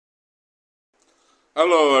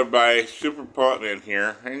Hello everybody, Super Portland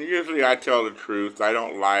here, and usually I tell the truth. I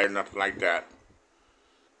don't lie or nothing like that.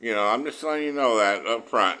 I'm just letting you know that up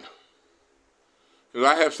front. Because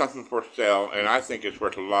I have something for sale, and I think it's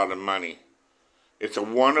worth a lot of money. It's a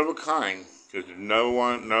one of a kind, because no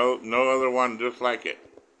other one just like it.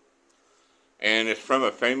 And it's from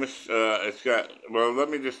a famous, let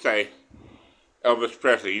me just say, Elvis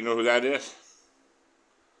Presley. You know who that is?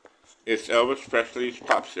 It's Elvis Presley's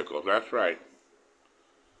popsicle, that's right.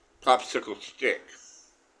 Popsicle stick.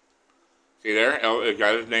 See there? It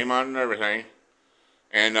got his name on it and everything.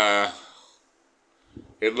 And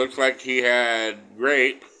it looks like he had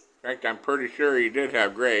grape. In fact, I'm pretty sure he did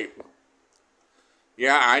have grape.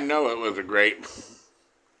 Yeah, I know it was a grape.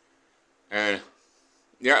 And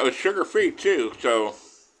yeah, it was sugar free too. So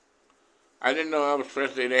I didn't know Elvis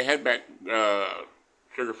Presley. They had back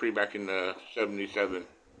sugar free back in the '77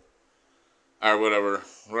 or whatever.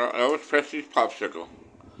 Well, Elvis Presley's popsicle,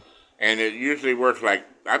 and it usually worth like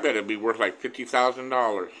I bet it'd be worth like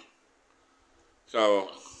 $50,000.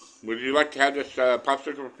 So, would you like to have this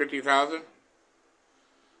popsicle for 50,000?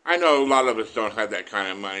 I know a lot of us don't have that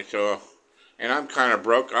kind of money, and I'm kind of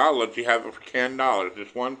broke. I'll let you have it for $10.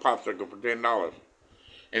 Just one popsicle for $10.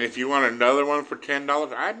 And if you want another one for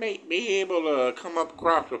 $10, I may be able to come up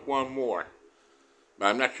across with one more. But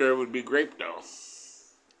I'm not sure it would be grape though.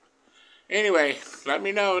 Anyway, let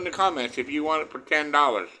me know in the comments if you want it for $10.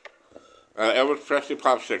 Elvis Presley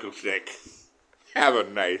popsicle stick. Have a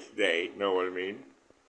nice day. Know what I mean?